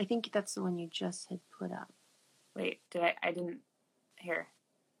 I think that's the one you just had put up. Wait, I didn't. Here.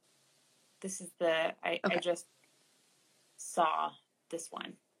 This is I just saw this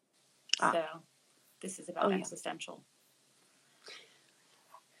one. So this is about existential.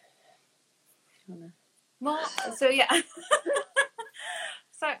 Well, so yeah.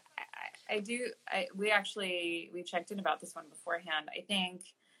 So we checked in about this one beforehand. I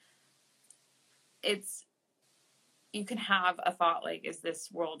think you can have a thought like, is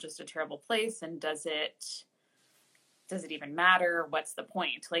this world just a terrible place? And does it even matter? What's the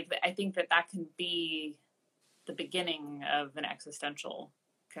point? Like, I think that can be the beginning of an existential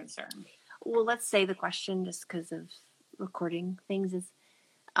concern. Well, let's say the question, just because of recording things, is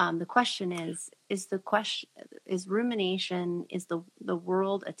the question is rumination, is the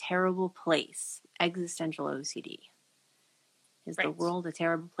world a terrible place? Existential OCD. Is the world a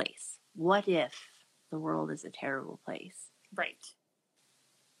terrible place? What if the world is a terrible place? Right.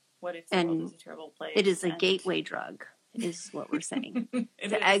 What if the world is a terrible place? It is a gateway drug, is what we're saying.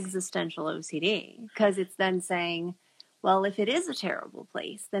 It's existential OCD. Because it's then saying, well, if it is a terrible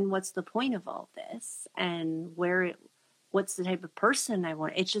place, then what's the point of all this? And what's the type of person I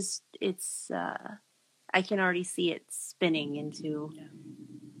want? I can already see it spinning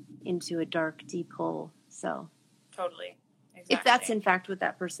into a dark, deep hole. So totally. Exactly. If that's in fact what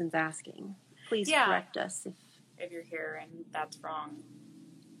that person's asking, please correct us if you're here and that's wrong.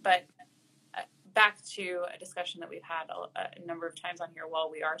 But back to a discussion that we've had a number of times on here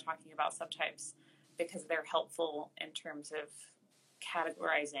while we are talking about subtypes, because they're helpful in terms of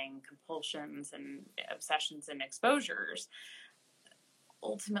categorizing compulsions and obsessions and exposures.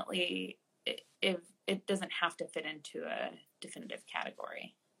 Ultimately, it doesn't have to fit into a definitive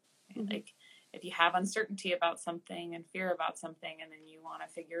category. Mm-hmm. Like, if you have uncertainty about something and fear about something, and then you want to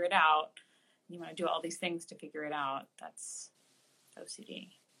figure it out, you want to do all these things to figure it out, that's OCD.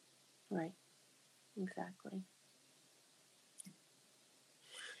 Right. Exactly.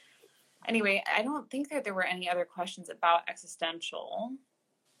 Anyway, I don't think that there were any other questions about existential.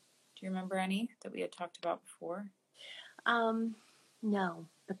 Do you remember any that we had talked about before? No,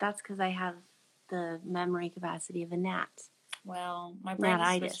 but that's because I have the memory capacity of a gnat. Well, my brain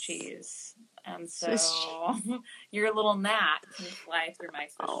is Swiss cheese. And so your little gnat can fly through my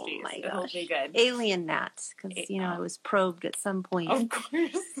Swiss cheese. My It'll gosh. be good. Alien gnat, because, I was probed at some point. Of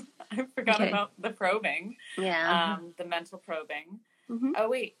course. I forgot about the probing. Yeah. The mental probing. Mm-hmm. Oh,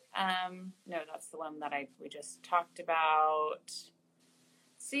 wait. No, that's the one that we just talked about.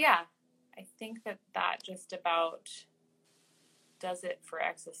 So, yeah, I think that just about does it for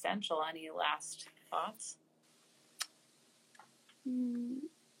existential. Any last thoughts?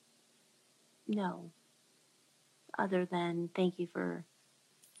 No. Other than thank you for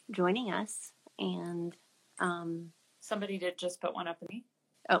joining us. And somebody did just put one up with me.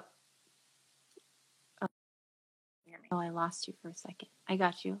 Oh, I lost you for a second. I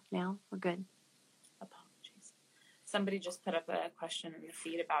got you now. We're good. Apologies. Somebody just put up a question in the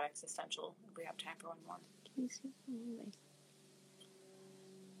feed about existential. We have time for one more. Can you see?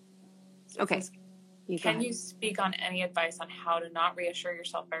 So okay. Can you speak on any advice on how to not reassure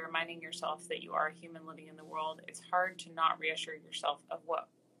yourself by reminding yourself that you are a human living in the world? It's hard to not reassure yourself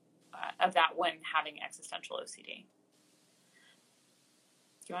of that when having existential OCD.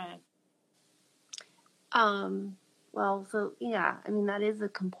 Do you want to? Well, so yeah, I mean that is a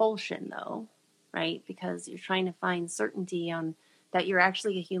compulsion, though, right? Because you're trying to find certainty on that you're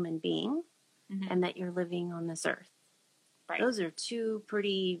actually a human being, mm-hmm. and that you're living on this earth. Right. Those are two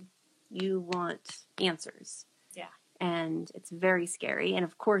pretty. You want answers. Yeah. And it's very scary. And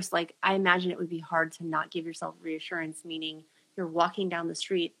of course, like, I imagine it would be hard to not give yourself reassurance, meaning you're walking down the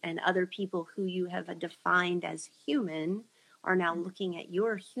street and other people who you have defined as human are now mm-hmm. looking at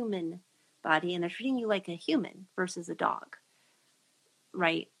your human body and they're treating you like a human versus a dog,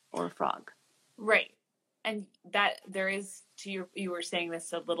 right? Or a frog. Right. And that there is, you were saying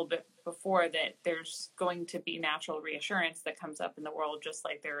this a little bit before, that there's going to be natural reassurance that comes up in the world just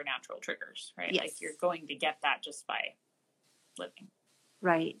like there are natural triggers, right? Yes. Like you're going to get that just by living.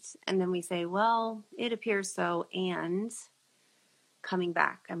 Right. And then we say, well, it appears so, and coming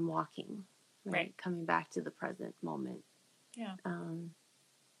back, I'm walking, right? Coming back to the present moment. Yeah.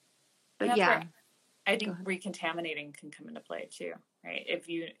 But yeah. I think recontaminating can come into play too, right? If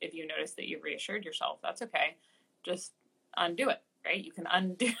you notice that you've reassured yourself, that's okay. Just undo it, right? You can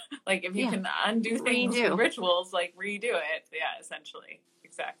undo, like if you can undo things with rituals, like redo it. Yeah, essentially.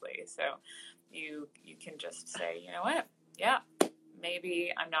 Exactly. So you can just say, you know what? Yeah,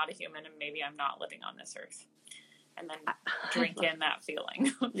 maybe I'm not a human and maybe I'm not living on this earth. And then drink in that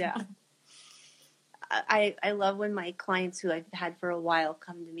feeling. Yeah. I love when my clients who I've had for a while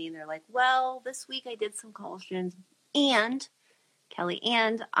come to me and they're like, well, this week I did some compulsions and Kelly,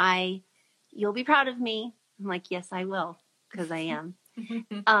 and you'll be proud of me. I'm like, yes, I will. Because I am.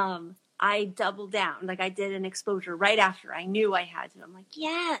 I doubled down. Like I did an exposure right after I knew I had to. I'm like,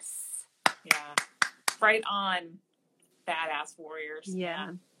 yes. Yeah. Right on. Badass warriors.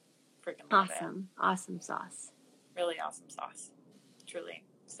 Yeah. Freaking love it. Awesome sauce. Really awesome sauce. Truly.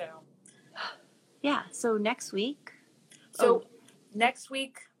 So. Yeah. So next week. Next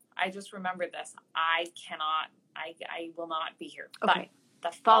week, I just remembered this. I will not be here. Okay.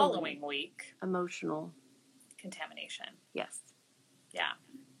 But the following week. Emotional. Contamination. Yes. Yeah.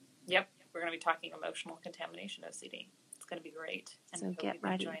 Yep. we're going to be talking emotional contamination OCD. It's going to be great. And so get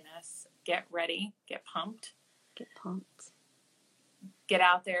ready. Join us. Get ready. Get pumped. Get pumped. Get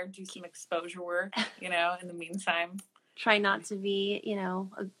out there. Do some exposure work, in the meantime. Try not to be,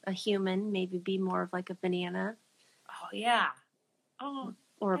 a human. Maybe be more of like a banana. Oh, yeah. Oh,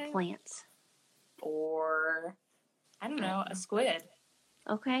 or a plant. Or, I don't know, a squid.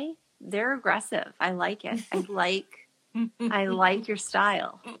 Okay. They're aggressive. I like it. I like your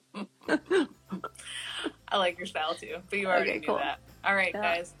style. I like your style too, but you already knew that. All right,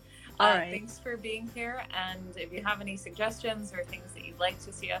 guys. All right. Thanks for being here. And if you have any suggestions or things that you'd like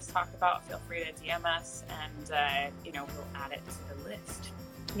to see us talk about, feel free to DM us and, we'll add it to the list.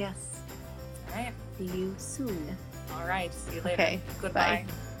 Yes. All right. See you soon. All right. See you later. Okay. Goodbye.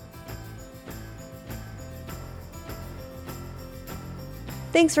 Bye.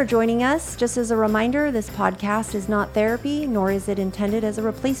 Thanks for joining us. Just as a reminder, this podcast is not therapy, nor is it intended as a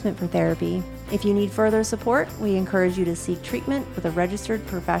replacement for therapy. If you need further support, we encourage you to seek treatment with a registered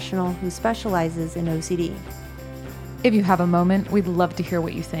professional who specializes in OCD. If you have a moment, we'd love to hear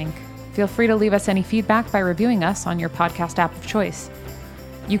what you think. Feel free to leave us any feedback by reviewing us on your podcast app of choice.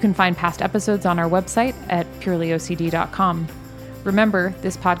 You can find past episodes on our website at purelyocd.com. Remember,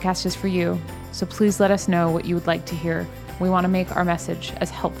 this podcast is for you, so please let us know what you would like to hear. We want to make our message as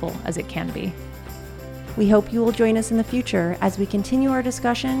helpful as it can be. We hope you will join us in the future as we continue our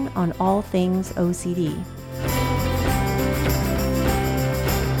discussion on all things OCD.